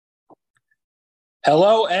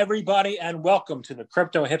Hello, everybody, and welcome to the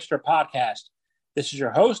Crypto Hipster Podcast. This is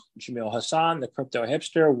your host, Jamil Hassan, the Crypto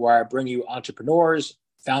Hipster, where I bring you entrepreneurs,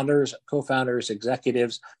 founders, co-founders,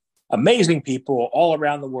 executives, amazing people all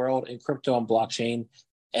around the world in crypto and blockchain.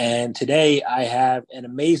 And today I have an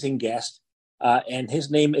amazing guest, and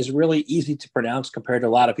his name is really easy to pronounce compared to a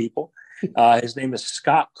lot of people. His name is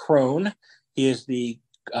Scott Krone. He is the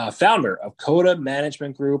founder of Coda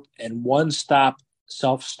Management Group and One Stop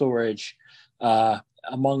Self-Storage,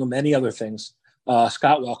 among many other things.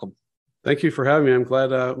 Scott, welcome. Thank you for having me. I'm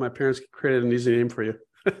glad my parents created an easy name for you.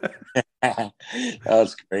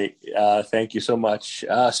 That's great. Thank you so much.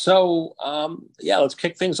 Let's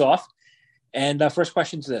kick things off. And first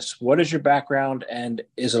question is this: what is your background, and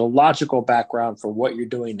is it a logical background for what you're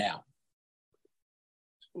doing now?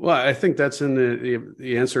 Well, I think that's in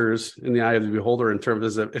the answer is in the eye of the beholder in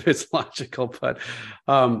terms of if it's logical. But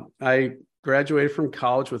I graduated from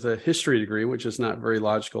college with a history degree, which is not very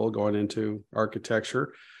logical going into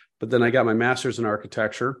architecture. But then I got my master's in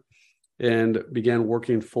architecture and began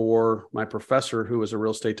working for my professor, who was a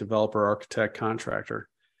real estate developer, architect, contractor.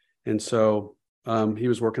 And so he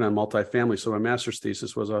was working on multifamily. So my master's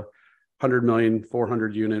thesis was a 100 million,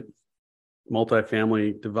 400 unit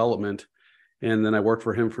multifamily development. And then I worked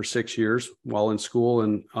for him for 6 years while in school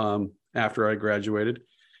and after I graduated.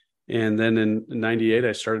 And then in 98,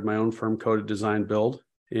 I started my own firm, Coda Design Build.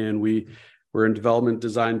 And we were in development,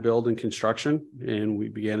 design, build, and construction. And we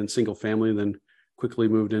began in single family and then quickly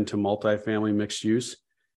moved into multifamily mixed use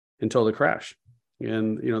until the crash.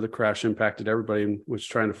 And, the crash impacted everybody and was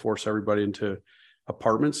trying to force everybody into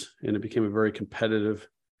apartments. And it became a very competitive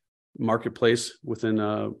marketplace within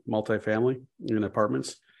multifamily in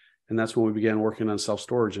apartments. And that's when we began working on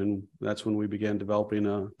self-storage. And that's when we began developing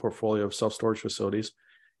a portfolio of self-storage facilities.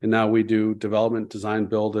 And now we do development, design,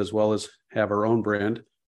 build, as well as have our own brand,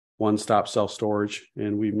 One Stop Self-Storage,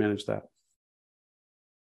 and we manage that.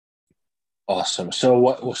 Awesome. So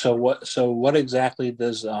what exactly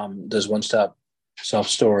does One Stop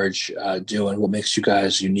Self-Storage do, and what makes you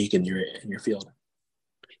guys unique in your field?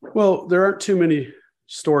 Well, there aren't too many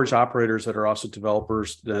storage operators that are also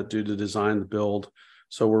developers that do the design, the build.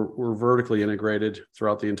 So we're vertically integrated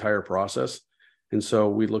throughout the entire process. And so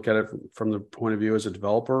we look at it from the point of view as a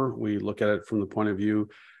developer. We look at it from the point of view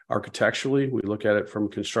architecturally. We look at it from a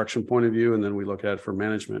construction point of view, and then we look at it from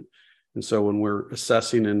management. And so when we're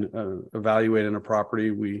assessing and evaluating a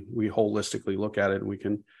property, we holistically look at it, and we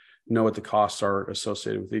can know what the costs are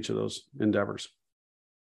associated with each of those endeavors.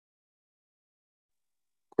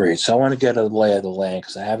 Great. So I want to get a lay of the land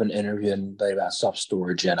because I haven't interviewed anybody about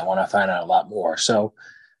self-storage yet. I want to find out a lot more. So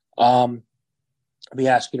let me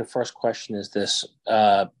ask you the first question is this.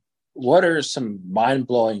 What are some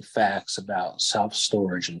mind-blowing facts about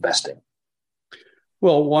self-storage investing?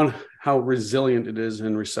 Well, one, how resilient it is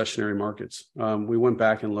in recessionary markets. We went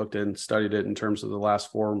back and looked and studied it in terms of the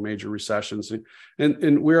last 4 major recessions.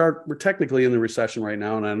 And we're technically in the recession right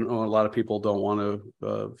now. And I know a lot of people don't want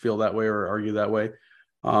to feel that way or argue that way.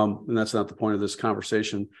 And that's not the point of this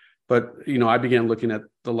conversation. But, I began looking at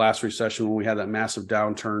the last recession when we had that massive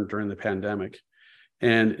downturn during the pandemic.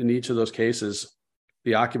 And in each of those cases,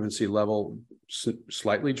 the occupancy level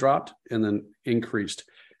slightly dropped and then increased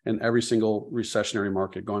in every single recessionary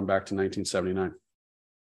market going back to 1979.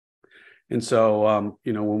 And so,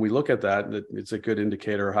 when we look at that, it's a good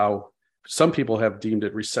indicator how some people have deemed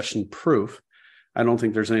it recession proof. I don't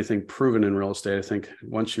think there's anything proven in real estate. I think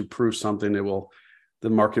once you prove something, the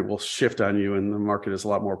market will shift on you, and the market is a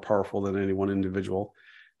lot more powerful than any one individual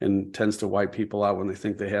and tends to wipe people out when they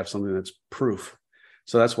think they have something that's proof.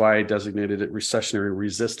 So that's why I designated it recessionary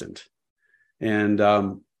resistant. And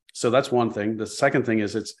so that's one thing. The second thing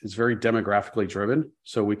is it's very demographically driven.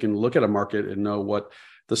 So we can look at a market and know what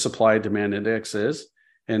the supply demand index is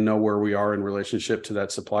and know where we are in relationship to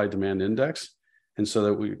that supply demand index. And so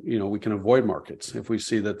that we can avoid markets. If we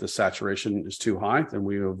see that the saturation is too high, then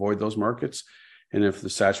we avoid those markets. And if the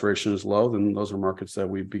saturation is low, then those are markets that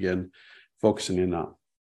we begin focusing in on.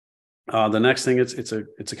 The next thing, it's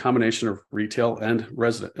a combination of retail and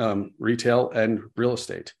real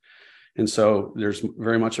estate. And so there's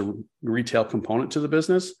very much a retail component to the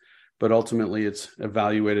business, but ultimately it's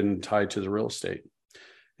evaluated and tied to the real estate.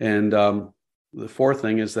 And the fourth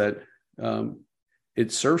thing is that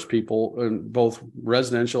it serves people in both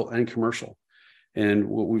residential and commercial. And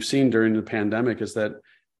what we've seen during the pandemic is that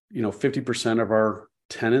 50% of our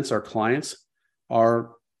tenants, our clients, are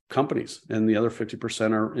companies, and the other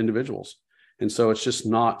 50% are individuals. And so it's just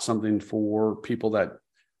not something for people that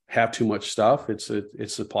have too much stuff. It's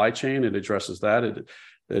supply chain. It addresses that. It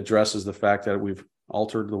addresses the fact that we've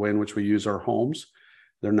altered the way in which we use our homes.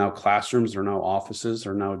 They're now classrooms, they're now offices,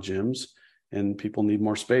 they're now gyms, and people need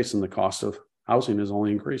more space, and the cost of housing has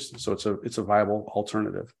only increased. So it's a viable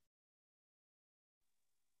alternative.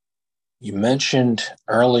 You mentioned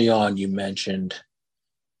early on,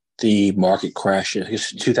 the market crash in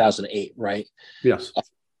 2008, right? Yes.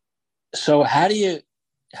 So how do you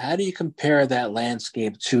compare that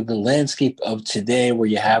landscape to the landscape of today, where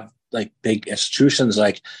you have like big institutions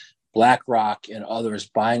like BlackRock and others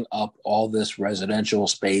buying up all this residential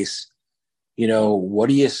space? What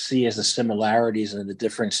do you see as the similarities and the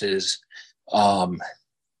differences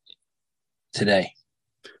today?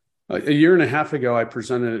 A year and a half ago, I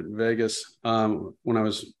presented at Vegas when I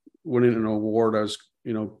was winning an award. I was,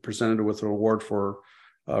 presented with an award for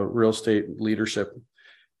real estate leadership,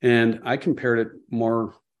 and I compared it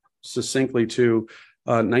more succinctly to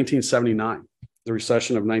 1979, the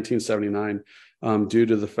recession of 1979, due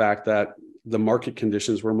to the fact that the market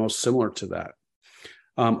conditions were most similar to that.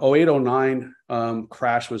 0809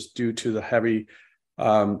 crash was due to the heavy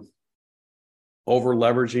over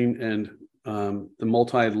leveraging and the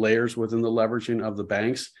multi layers within the leveraging of the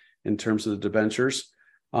banks in terms of the debentures,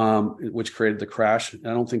 which created the crash. I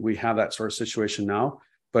don't think we have that sort of situation now,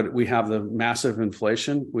 but we have the massive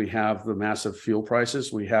inflation. We have the massive fuel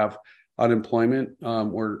prices. We have unemployment. I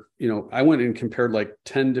went and compared like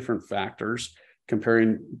 10 different factors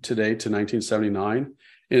comparing today to 1979.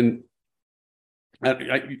 And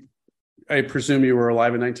I presume you were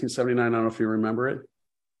alive in 1979. I don't know if you remember it.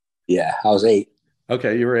 Yeah, I was 8.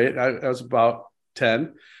 Okay, you were 8. I was about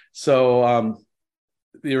 10. So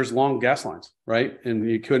there was long gas lines, right? And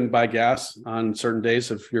you couldn't buy gas on certain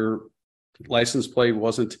days if your license plate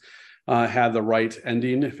wasn't had the right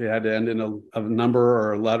ending. If it had to end in a number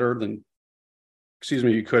or a letter, then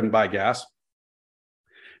you couldn't buy gas.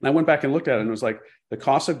 And I went back and looked at it, and it was like the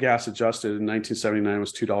cost of gas adjusted in 1979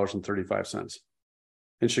 was $2.35.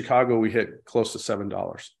 In Chicago, we hit close to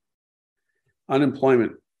 $7.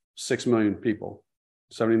 Unemployment, 6 million people,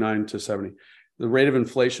 79 to 70. The rate of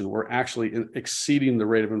inflation, we're actually exceeding the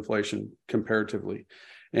rate of inflation comparatively.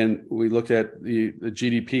 And we looked at the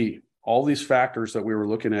GDP, all these factors that we were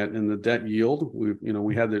looking at in the debt yield. We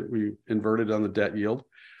inverted on the debt yield.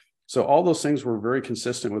 So all those things were very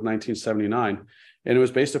consistent with 1979. And it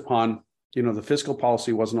was based upon, the fiscal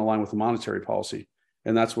policy wasn't aligned with the monetary policy.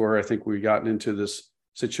 And that's where I think we've gotten into this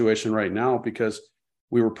situation right now, because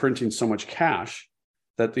we were printing so much cash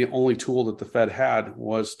that the only tool that the Fed had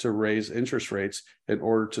was to raise interest rates in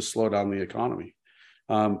order to slow down the economy.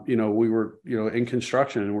 We were, in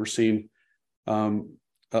construction, and we're seeing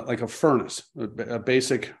like a furnace, a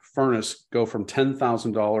basic furnace go from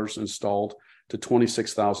 $10,000 installed to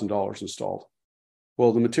 $26,000 installed.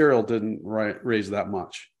 Well, the material didn't raise that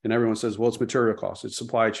much. And everyone says, well, it's material costs, it's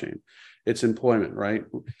supply chain, it's employment, right?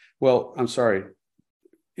 Well, I'm sorry.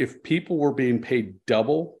 If people were being paid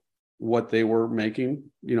double what they were making,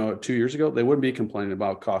 2 years ago, they wouldn't be complaining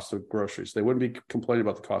about cost of groceries. They wouldn't be complaining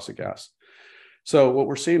about the cost of gas. So what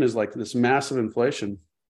we're seeing is like this massive inflation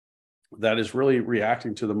that is really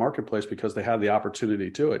reacting to the marketplace because they had the opportunity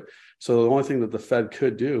to it. So the only thing that the Fed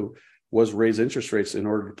could do was raise interest rates in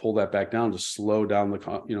order to pull that back down, to slow down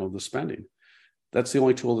the spending. That's the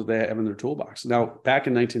only tool that they have in their toolbox. Now, back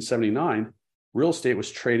in 1979, real estate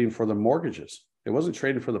was trading for the mortgages. It wasn't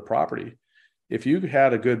trading for the property. If you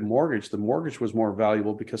had a good mortgage, the mortgage was more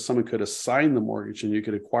valuable because someone could assign the mortgage, and you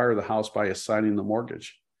could acquire the house by assigning the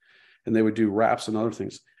mortgage. And they would do wraps and other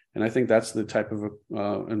things. And I think that's the type of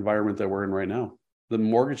environment that we're in right now. The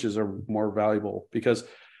mortgages are more valuable because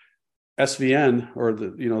SVN, or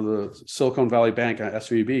the Silicon Valley Bank,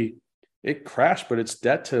 SVB, it crashed, but its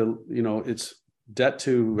debt to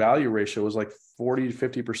value ratio was like 40 to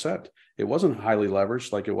 50%. It wasn't highly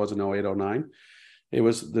leveraged like it was in 0809. It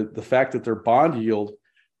was the fact that their bond yield,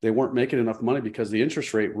 they weren't making enough money because the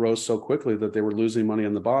interest rate rose so quickly that they were losing money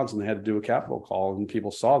on the bonds, and they had to do a capital call, and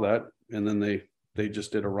people saw that, and then they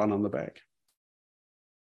just did a run on the bank.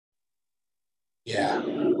 Yeah,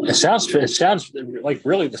 it sounds like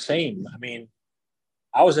really the same. I mean,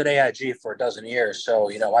 I was at AIG for a dozen years, so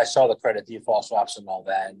I saw the credit default swaps and all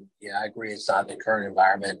that. And yeah, I agree, it's not the current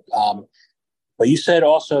environment. But you said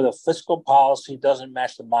also the fiscal policy doesn't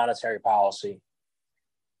match the monetary policy,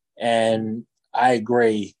 and I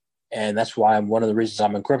agree, and that's why one of the reasons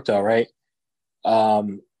I'm in crypto, right?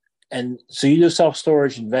 And so you do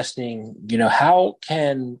self-storage investing. How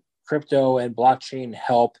can crypto and blockchain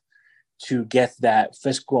help to get that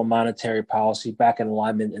fiscal and monetary policy back in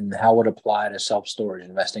alignment, and how would it apply to self-storage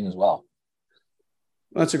investing as well?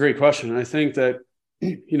 That's a great question. I think that,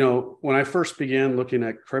 when I first began looking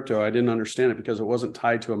at crypto, I didn't understand it because it wasn't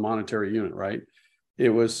tied to a monetary unit, right? It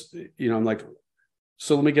was, I'm like,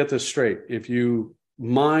 So let me get this straight. If you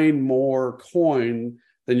mine more coin,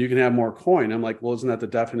 then you can have more coin. I'm like, well, isn't that the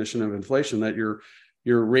definition of inflation? That you're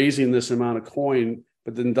raising this amount of coin,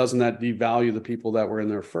 but then doesn't that devalue the people that were in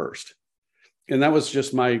there first? And that was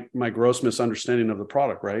just my gross misunderstanding of the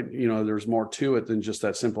product, right? There's more to it than just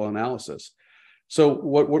that simple analysis. So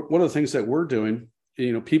what one of the things that we're doing,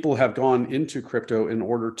 people have gone into crypto in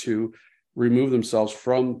order to remove themselves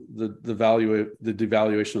from the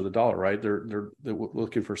devaluation of the dollar, right? They're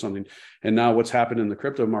looking for something. And now what's happened in the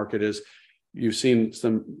crypto market is you've seen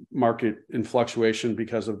some market in fluctuation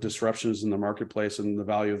because of disruptions in the marketplace and the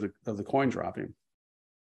value of the coin dropping.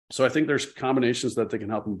 So I think there's combinations that they can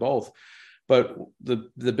help them both. But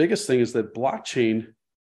the biggest thing is that blockchain,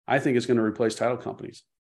 I think, is going to replace title companies,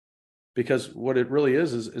 because what it really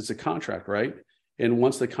is a contract, right? And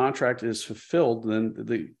once the contract is fulfilled,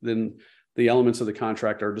 then the elements of the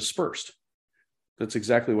contract are dispersed. That's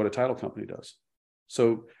exactly what a title company does.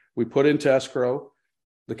 So we put into escrow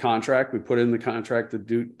the contract, we put in the contract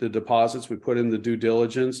the deposits, we put in the due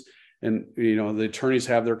diligence, and the attorneys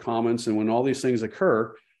have their comments. And when all these things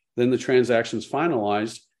occur, then the transaction is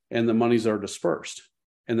finalized and the monies are dispersed,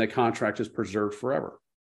 and the contract is preserved forever.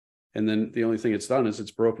 And then the only thing it's done is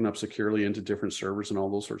it's broken up securely into different servers and all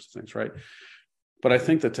those sorts of things, right? But I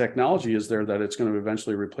think the technology is there that it's going to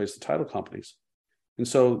eventually replace the title companies. And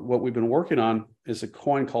so what we've been working on is a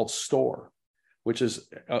coin called Store, which is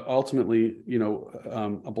ultimately,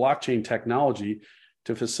 a blockchain technology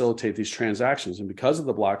to facilitate these transactions. And because of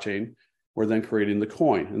the blockchain, we're then creating the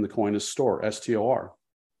coin, and the coin is Store, STOR.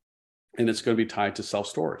 And it's going to be tied to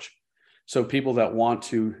self-storage. So people that want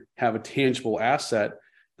to have a tangible asset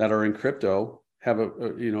that are in crypto, have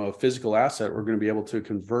a physical asset, are going to be able to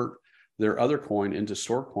convert their other coin into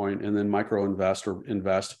store coin and then micro invest or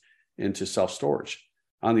invest into self-storage.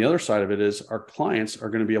 On the other side of it is our clients are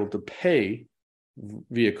going to be able to pay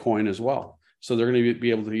via coin as well. So they're going to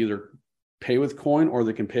be able to either pay with coin or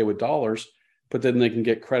they can pay with dollars, but then they can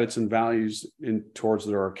get credits and values towards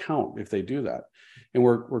their account if they do that. And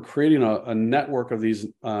we're creating a network of these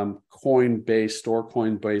coin-based, store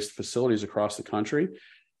coin-based facilities across the country,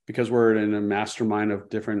 because we're in a mastermind of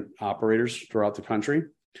different operators throughout the country.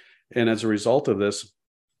 And as a result of this,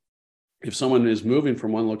 if someone is moving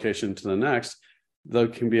from one location to the next, they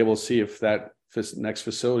can be able to see if that next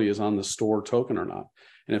facility is on the Store token or not.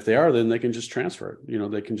 And if they are, then they can just transfer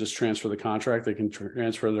it. They can just transfer the contract. They can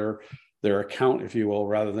transfer their account, if you will,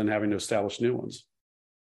 rather than having to establish new ones.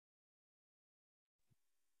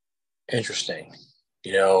 Interesting.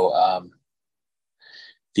 The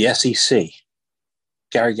SEC,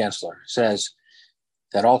 Gary Gensler, says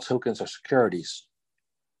that all tokens are securities.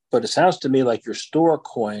 But it sounds to me like your Store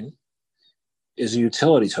coin is a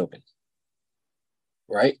utility token,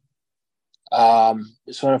 right?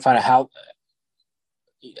 Just want to find out how,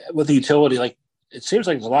 with the utility, like it seems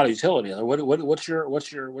like there's a lot of utility. What's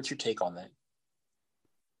your take on that?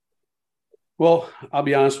 Well, I'll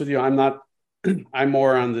be honest with you. I'm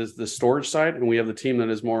more on the storage side, and we have the team that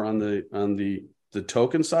is more on the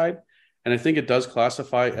token side. And I think it does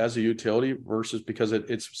classify as a utility versus because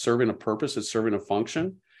it's serving a purpose, it's serving a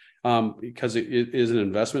function, because it is an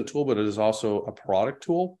investment tool, but it is also a product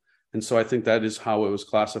tool. And so I think that is how it was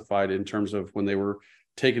classified in terms of when they were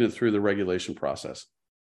taking it through the regulation process.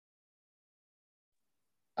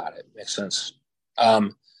 Got it. Makes sense.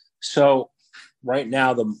 So right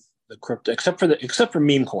now the crypto, except for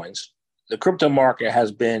meme coins, the crypto market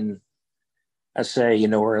has been, I say,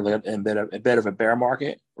 we're in a bit of a bear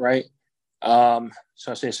market, right? So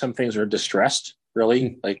I say some things are distressed,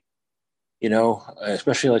 really, like,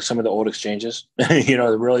 especially like some of the old exchanges,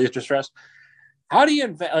 that really is distressed. How do you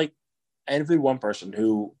invest? Like, I interviewed one person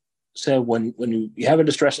who said when you have a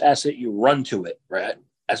distressed asset, you run to it, right?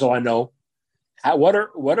 That's all I know. What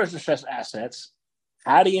are distressed assets?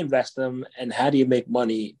 How do you invest them, and how do you make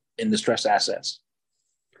money in distressed assets?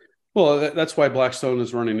 Well, that's why Blackstone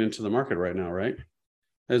is running into the market right now, right?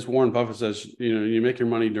 As Warren Buffett says, you make your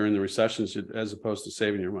money during the recessions as opposed to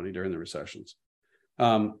saving your money during the recessions.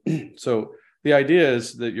 So the idea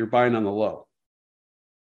is that you're buying on the low.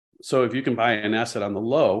 So if you can buy an asset on the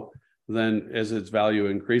low, then as its value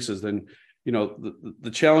increases, then,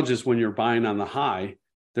 the challenge is when you're buying on the high,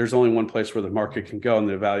 there's only one place where the market can go and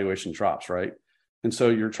the valuation drops, right? And so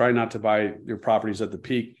you're trying not to buy your properties at the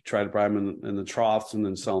peak, you try to buy them in the troughs and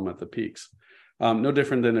then sell them at the peaks. No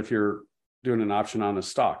different than if you're doing an option on a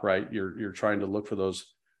stock, right? You're trying to look for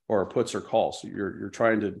those, or puts or calls. You're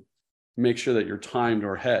trying to make sure that you're timed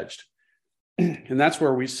or hedged. And that's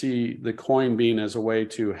where we see the coin being as a way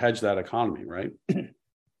to hedge that economy, right?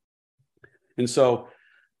 And so,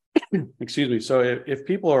 excuse me. So if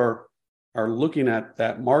people are are looking at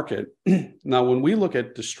that market. Now, when we look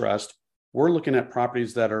at distressed, we're looking at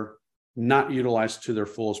properties that are not utilized to their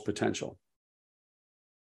fullest potential.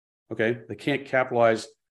 Okay, they can't capitalize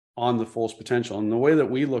on the fullest potential. And the way that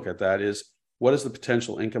we look at that is, what is the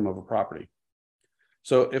potential income of a property?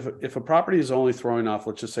 So if a property is only throwing off,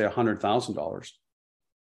 let's just say $100,000,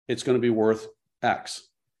 it's going to be worth X.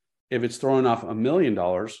 If it's throwing off $1 million,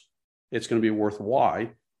 it's going to be worth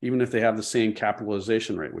Y, even if they have the same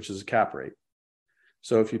capitalization rate, which is a cap rate.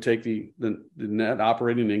 So if you take the net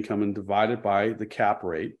operating income and divide it by the cap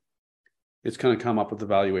rate, it's going to come up with the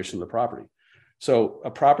valuation of the property. So a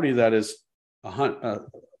property that is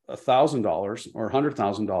 $1,000 or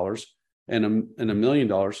 $100,000 and $1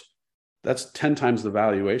 million, that's 10 times the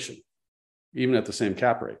valuation, even at the same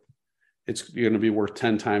cap rate. It's going to be worth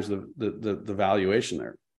 10 times the valuation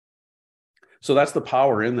there. So that's the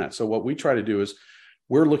power in that. So what we try to do is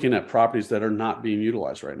we're looking at properties that are not being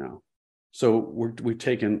utilized right now. So we've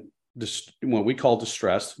taken what we call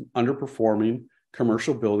distressed, underperforming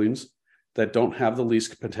commercial buildings that don't have the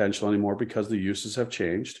lease potential anymore because the uses have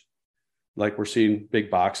changed. Like we're seeing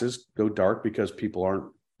big boxes go dark because people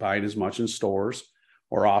aren't buying as much in stores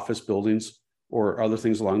or office buildings or other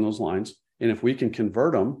things along those lines. And if we can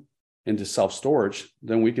convert them into self-storage,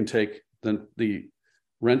 then we can take the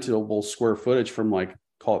rentable square footage from, like,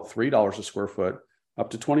 call it $3 a square foot up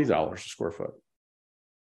to $20 a square foot.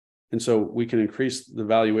 And so we can increase the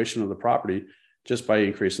valuation of the property just by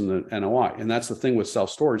increasing the NOI. And that's the thing with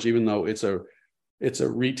self-storage. Even though it's a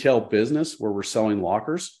retail business where we're selling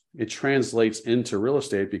lockers, it translates into real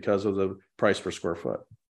estate because of the price per square foot.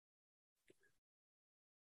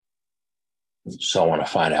 So I want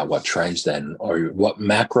to find out what trends then, or what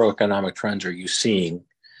macroeconomic trends are you seeing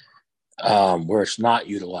where it's not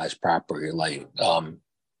utilized properly, like, to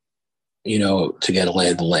get a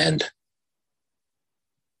lay of the land.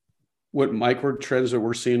 What micro trends that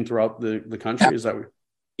we're seeing throughout the country? Is that?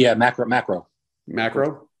 Yeah, macro.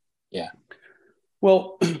 Yeah.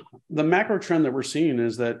 Well, the macro trend that we're seeing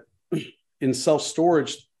is that in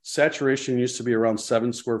self-storage, saturation used to be around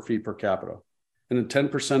 7 square feet per capita, and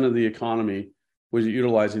 10% of the economy was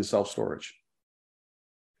utilizing self-storage.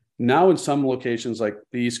 Now, in some locations like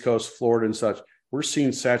the East Coast, Florida and such, we're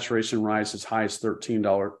seeing saturation rise as high as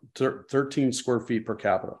 13 square feet per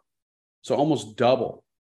capita. So almost double.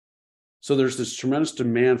 So there's this tremendous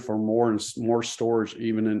demand for more and more storage,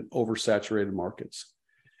 even in oversaturated markets.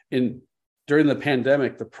 During the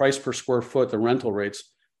pandemic, the price per square foot, the rental rates,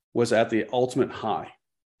 was at the ultimate high.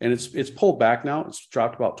 And it's pulled back now. It's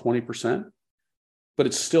dropped about 20%, but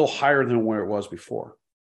it's still higher than where it was before.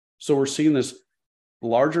 So we're seeing this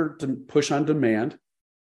larger push on demand,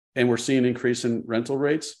 and we're seeing an increase in rental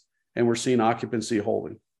rates, and we're seeing occupancy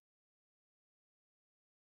holding.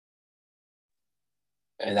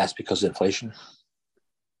 And that's because of inflation?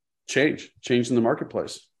 Change in the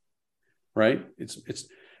marketplace, right?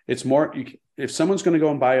 It's more, if someone's going to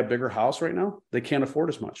go and buy a bigger house right now, they can't afford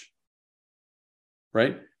as much,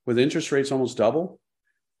 right? With interest rates almost double,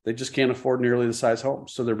 they just can't afford nearly the size home.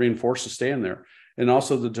 So they're being forced to stay in there. And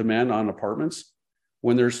also the demand on apartments,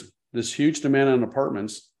 when there's this huge demand on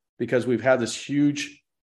apartments, because we've had this huge,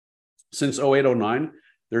 since 08, 09,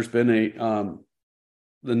 there's been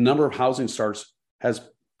the number of housing starts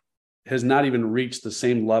has not even reached the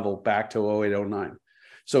same level back to 08, 09.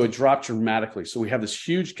 So it dropped dramatically. So we have this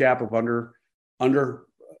huge gap of under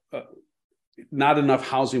not enough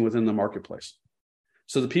housing within the marketplace.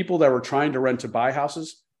 So the people that were trying to rent to buy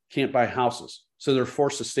houses can't buy houses. So they're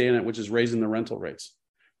forced to stay in it, which is raising the rental rates,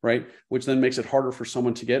 right? Which then makes it harder for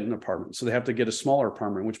someone to get an apartment. So they have to get a smaller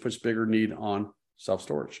apartment, which puts bigger need on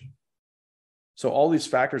self-storage. So all these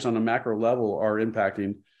factors on a macro level are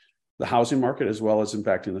impacting the housing market as well as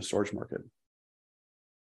impacting the storage market.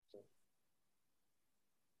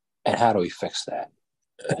 And how do we fix that?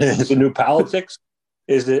 Is it new politics?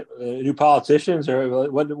 Is it new politicians,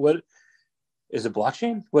 or what is it?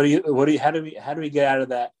 Blockchain? How do we get out of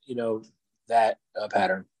that? That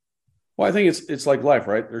pattern. Well, I think it's like life,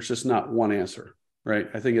 right? There's just not one answer, right?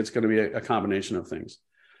 I think it's going to be a combination of things.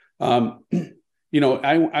 I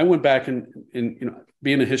went back and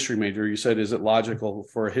being a history major, you said, is it logical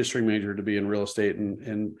for a history major to be in real estate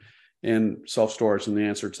and self-storage? And the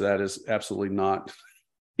answer to that is absolutely not.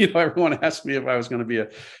 Everyone asked me if I was going to be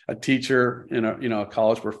a teacher, a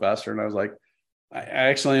college professor. And I was like, I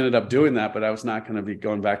actually ended up doing that, but I was not going to be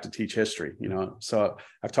going back to teach history, So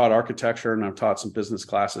I've taught architecture and I've taught some business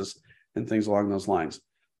classes and things along those lines.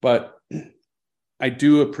 But I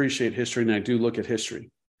do appreciate history and I do look at history.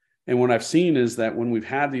 And what I've seen is that when we've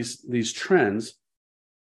had these trends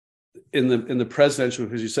in the presidential,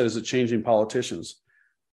 because you said, is it changing politicians?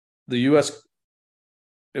 the U.S.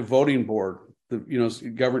 voting board, the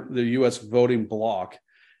U.S. voting bloc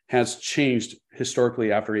has changed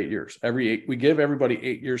historically after 8 years. We give everybody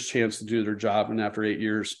 8 years chance to do their job, and after 8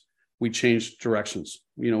 years, we change directions.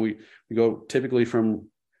 We go typically from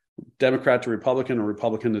Democrat to Republican or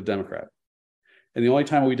Republican to Democrat. And the only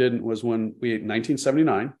time we didn't was when in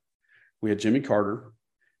 1979, we had Jimmy Carter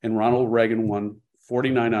and Ronald Reagan won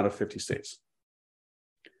 49 out of 50 states.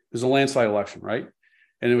 It was a landslide election, right?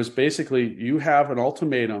 And it was basically, you have an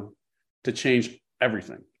ultimatum to change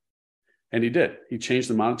everything. And he did. He changed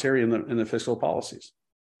the monetary and the fiscal policies.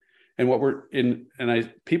 And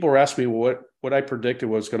people were asking me what I predicted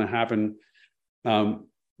was going to happen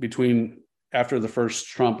after the first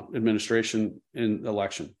Trump administration in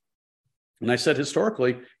election. And I said,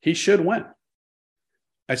 historically, he should win.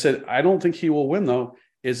 I said, I don't think he will win, though,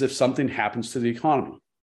 is if something happens to the economy.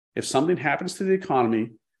 If something happens to the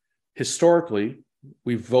economy, historically,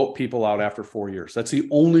 we vote people out after 4 years. That's the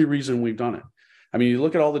only reason we've done it. I mean, you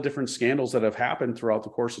look at all the different scandals that have happened throughout the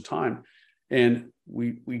course of time, and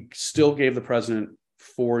we still gave the president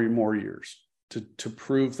 4 more years to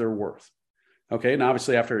prove their worth. Okay, and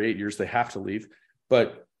obviously after 8 years, they have to leave.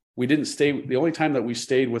 But we didn't stay. The only time that we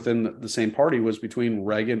stayed within the same party was between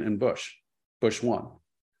Reagan and Bush. Bush won,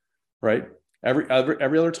 right? Every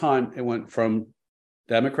other time, it went from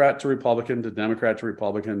Democrat to Republican to Democrat to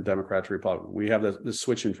Republican, Democrat to Republican. We have this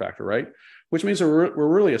switching factor, right? Which means we're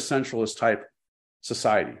really a centralist type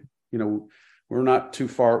society. We're not too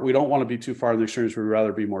far. We don't want to be too far in the extremes. We'd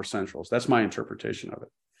rather be more centralist. That's my interpretation of it.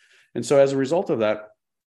 And so as a result of that,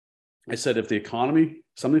 I said, if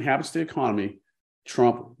something happens to the economy,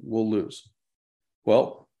 Trump will lose.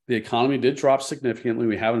 Well, the economy did drop significantly.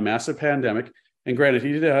 We have a massive pandemic. And granted,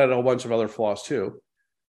 he did have a bunch of other flaws too.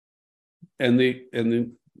 And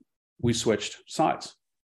then we switched sides.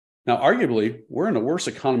 Now, arguably, we're in a worse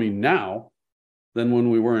economy now than when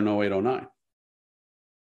we were in 08, 09.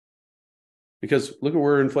 Because look at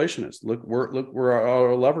where inflation is. Look where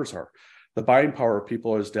our levers are. The buying power of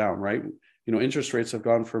people is down, right? Interest rates have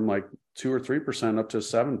gone from like 2 or 3% up to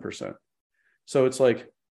 7%. So it's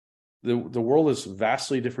like the world is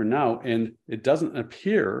vastly different now, and it doesn't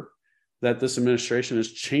appear that this administration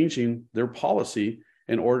is changing their policy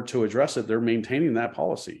in order to address it. They're maintaining that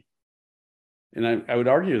policy. And I would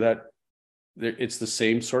argue that it's the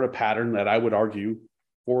same sort of pattern that I would argue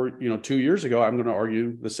for, 2 years ago. I'm going to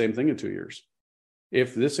argue the same thing in 2 years.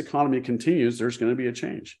 If this economy continues, there's going to be a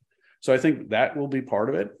change. So I think that will be part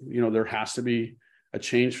of it. There has to be a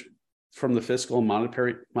change from the fiscal and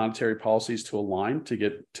monetary policies to align to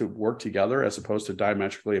get to work together as opposed to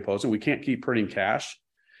diametrically opposing. We can't keep printing cash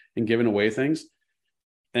and giving away things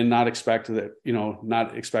and not expect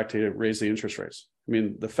to raise the interest rates. I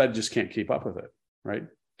mean, the Fed just can't keep up with it, right?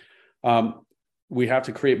 We have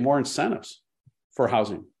to create more incentives for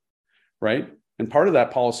housing, right? And part of that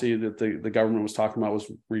policy that the government was talking about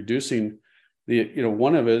was reducing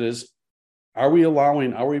one of it is, are we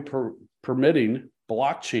permitting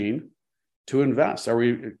blockchain to invest? Are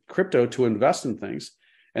we crypto to invest in things?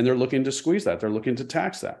 And they're looking to squeeze that. They're looking to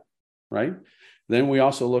tax that, right? Then we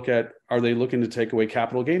also look at, are they looking to take away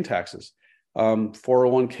capital gain taxes,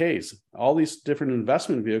 401ks, all these different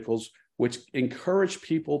investment vehicles, which encourage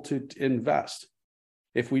people to invest.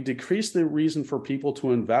 If we decrease the reason for people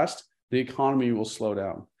to invest, the economy will slow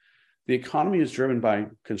down. The economy is driven by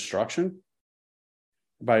construction,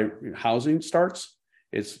 by housing starts,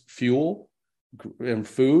 it's fuel and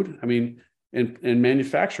food. I mean, and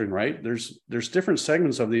manufacturing, right? There's different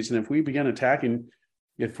segments of these. And if we begin attacking,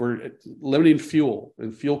 if we're limiting fuel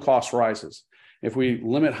and fuel cost rises, if we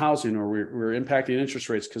limit housing or we're impacting interest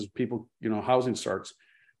rates because people, housing starts,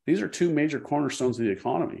 these are two major cornerstones of the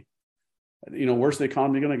economy. Where's the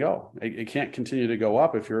economy going to go? It can't continue to go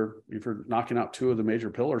up if you're knocking out two of the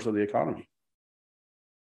major pillars of the economy.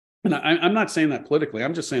 And I'm not saying that politically.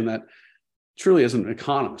 I'm just saying that truly as an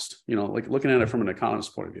economist, like looking at it from an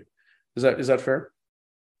economist's point of view. Is that fair?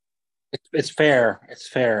 It's fair. It's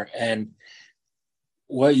fair. And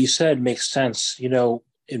what you said makes sense.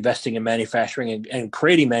 Investing in manufacturing and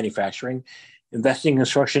creating manufacturing, investing in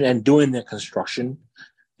construction and doing the construction.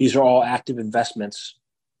 These are all active investments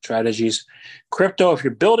strategies. Crypto, if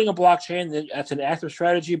you're building a blockchain, then that's an active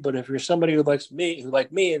strategy. But if you're somebody who like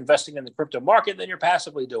me, investing in the crypto market, then you're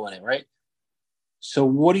passively doing it, right? So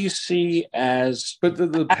what do you see as... But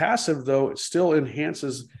the passive, though, it still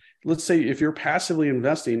enhances... Let's say if you're passively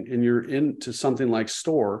investing and you're into something like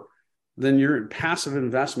store, then your passive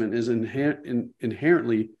investment is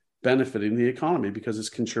inherently benefiting the economy because it's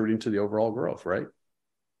contributing to the overall growth, right?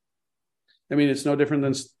 I mean, it's no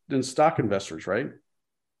different than stock investors, right?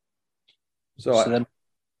 So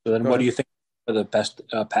So then what do you think are the best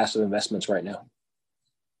passive investments right now?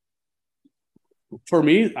 For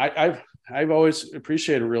me, I've always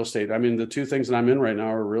appreciated real estate. I mean, the two things that I'm in right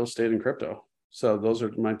now are real estate and crypto. So those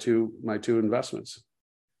are my two investments,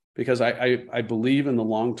 because I believe in the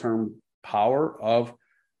long-term power of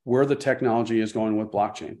where the technology is going with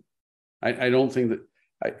blockchain. I don't think that,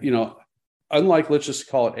 unlike, let's just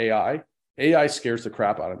call it AI scares the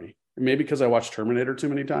crap out of me. Maybe because I watched Terminator too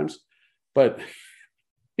many times, but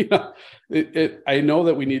I know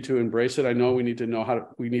that we need to embrace it. I know we need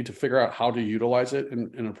to figure out how to utilize it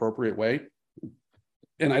in an appropriate way.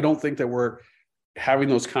 And I don't think that we're having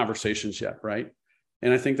those conversations yet, right?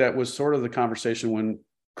 And I think that was sort of the conversation when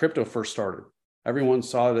crypto first started. Everyone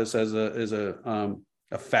saw this as a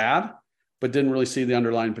fad, but didn't really see the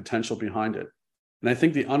underlying potential behind it. And I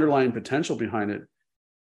think the underlying potential behind it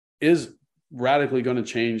is radically going to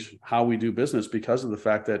change how we do business, because of the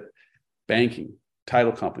fact that banking,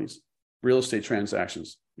 title companies, real estate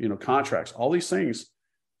transactions, contracts, all these things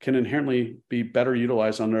can inherently be better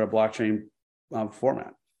utilized under a blockchain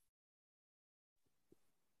format.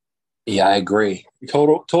 Yeah, I agree.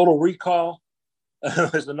 Total Recall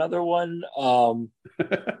is another one. And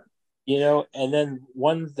then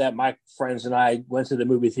one that my friends and I went to the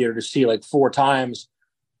movie theater to see like 4 times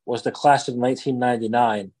was the class of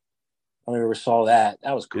 1999. I never saw that.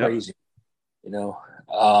 That was crazy,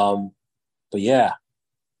 But yeah,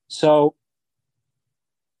 so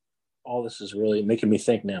all this is really making me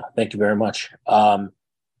think now. Thank you very much. I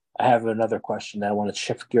have another question that I want to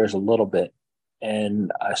shift gears a little bit.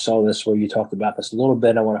 And I saw this where you talked about this a little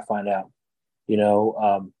bit. I want to find out,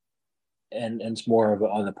 and it's more of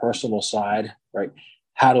on the personal side, right?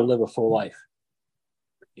 How to live a full life,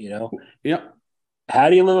 Yeah. How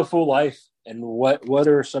do you live a full life? And what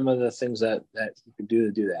are some of the things that you can do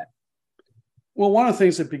to do that? Well, one of the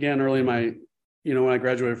things that began early in my, when I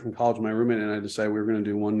graduated from college, my roommate and I decided we were going to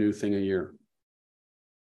do one new thing a year.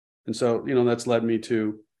 And so, that's led me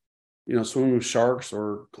to, swimming with sharks,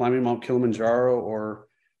 or climbing Mount Kilimanjaro, or,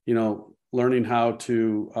 learning how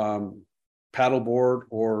to paddleboard,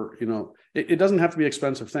 or, it doesn't have to be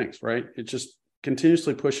expensive things, right? It's just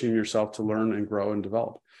continuously pushing yourself to learn and grow and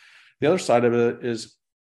develop. The other side of it is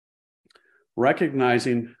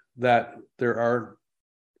recognizing that there are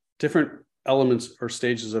different elements or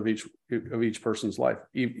stages of each person's life,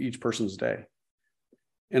 each person's day.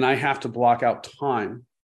 And I have to block out time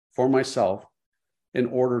for myself in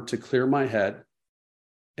order to clear my head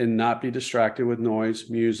and not be distracted with noise,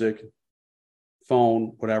 music,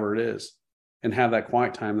 phone, whatever it is, and have that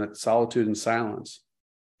quiet time, that solitude and silence,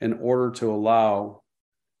 in order to allow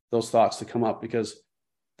those thoughts to come up, because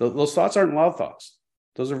those thoughts aren't loud thoughts.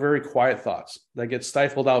 Those are very quiet thoughts that get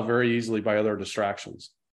stifled out very easily by other distractions.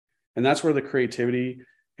 And that's where the creativity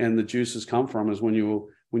and the juices come from, is when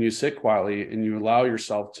you sit quietly and you allow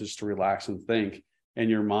yourself just to relax and think, and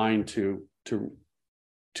your mind to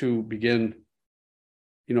begin,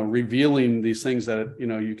 revealing these things that,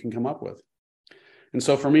 you can come up with. And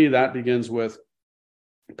so for me, that begins with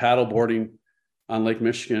paddleboarding on Lake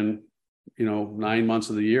Michigan, 9 months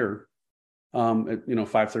of the year, at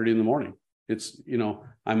 5:30 in the morning. It's,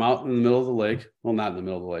 I'm out in the middle of the lake. Well, not in the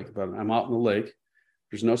middle of the lake, but I'm out in the lake.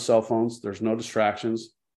 There's no cell phones. There's no distractions.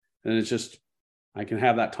 And it's just, I can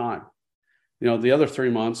have that time. The other 3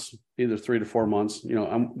 months, either 3 to 4 months,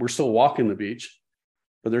 we're still walking the beach,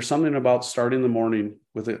 but there's something about starting the morning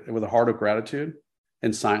with a heart of gratitude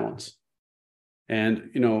and silence.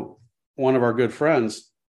 And, one of our good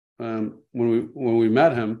friends, when we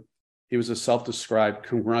met him, he was a self-described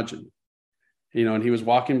curmudgeon, and he was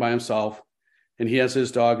walking by himself, and he has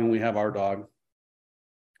his dog and we have our dog.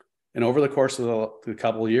 And over the course of the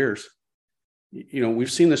couple of years,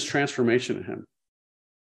 we've seen this transformation in him,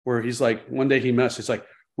 where he's like, one day he met us, he's like,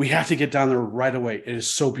 we have to get down there right away. It is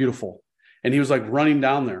so beautiful. And he was like running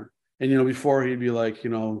down there. And, before he'd be like,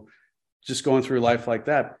 just going through life like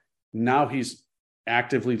that. Now he's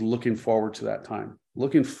actively looking forward to that time,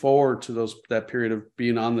 looking forward to that period of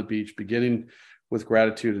being on the beach, beginning with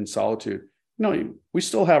gratitude and solitude. We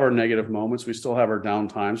still have our negative moments. We still have our down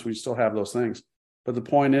times. We still have those things. But the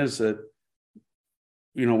point is that,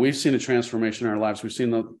 we've seen a transformation in our lives. We've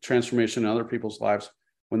seen the transformation in other people's lives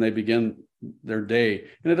when they begin their day.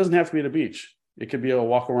 And it doesn't have to be at a beach. It could be a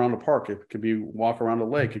walk around a park. It could be walk around a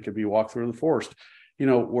lake. It could be walk through the forest.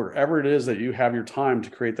 Wherever it is that you have your time to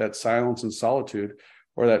create that silence and solitude,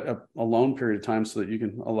 or that alone period of time, so that you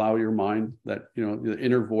can allow your mind, that, the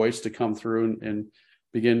inner voice, to come through and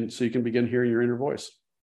begin, so you can begin hearing your inner voice.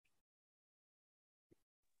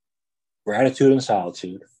 Gratitude and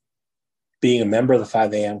solitude, being a member of the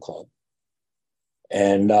 5 a.m. club.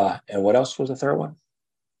 And what else was the third one?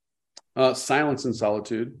 Silence and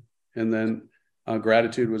solitude, and then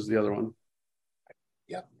gratitude was the other one.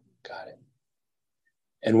 Yep, got it.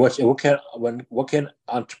 And what can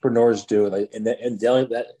entrepreneurs do, like in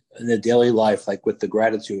the daily life, like with the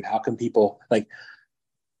gratitude? How can people, like,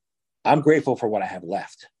 I'm grateful for what I have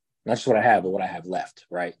left, not just what I have, but what I have left,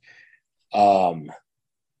 right?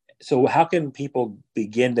 So how can people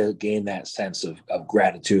begin to gain that sense of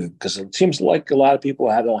gratitude? Because it seems like a lot of people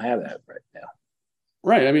don't have that right now.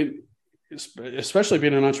 Right. I mean, especially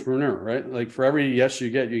being an entrepreneur, right? Like for every yes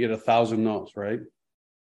you get 1,000 no's, right?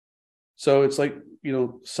 So it's like,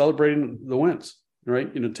 celebrating the wins,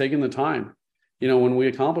 right? Taking the time, when we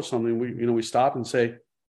accomplish something, we stop and say,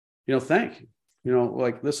 thank you,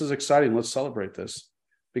 like, this is exciting. Let's celebrate this,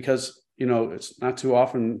 because, it's not too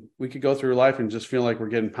often we could go through life and just feel like we're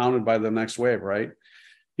getting pounded by the next wave, right?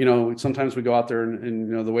 Sometimes we go out there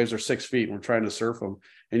and the waves are 6 feet and we're trying to surf them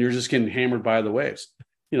and you're just getting hammered by the waves.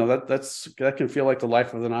 That can feel like the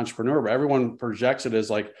life of an entrepreneur, but everyone projects it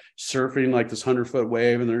as like surfing like this 100-foot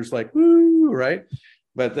wave and there's like, woo, right?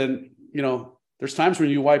 But then, there's times when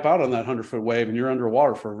you wipe out on that 100-foot wave and you're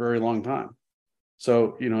underwater for a very long time.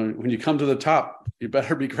 So, when you come to the top, you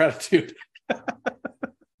better be gratitude.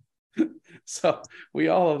 So we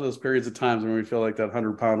all have those periods of times when we feel like that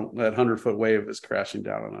 100-foot wave is crashing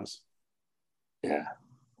down on us. Yeah.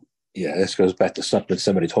 Yeah, this goes back to something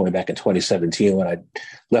somebody told me back in 2017 when I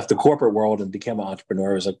left the corporate world and became an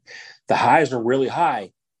entrepreneur. It was like the highs are really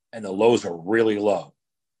high and the lows are really low,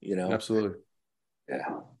 Absolutely.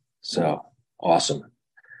 Yeah. So awesome.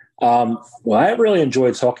 Well, I really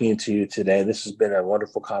enjoyed talking to you today. This has been a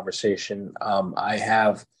wonderful conversation. I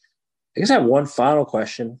guess I have one final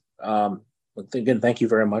question. Again, thank you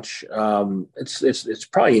very much. It's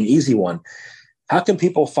probably an easy one. How can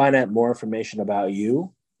people find out more information about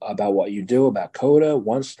you, about what you do, about Coda,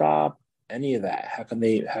 One Stop, any of that? How can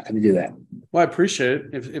they do that? Well, I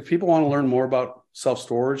appreciate it. If people want to learn more about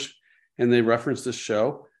self-storage and they reference this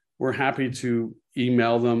show, we're happy to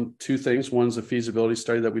email them 2 things. One's a feasibility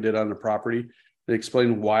study that we did on the property. They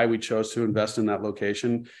explain why we chose to invest in that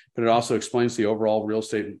location, but it also explains the overall real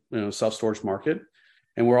estate, self-storage market.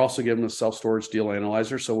 And we're also giving them a self-storage deal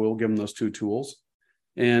analyzer. So we'll give them those 2 tools.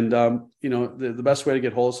 And, the best way to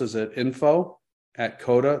get hold of us is at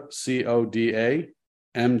info@Coda,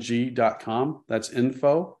 CODAMG.com. That's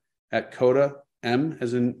info@Coda, M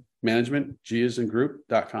as in management, G as in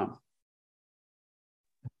group.com.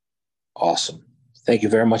 Awesome. Thank you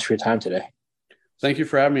very much for your time today. Thank you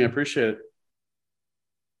for having me. I appreciate it.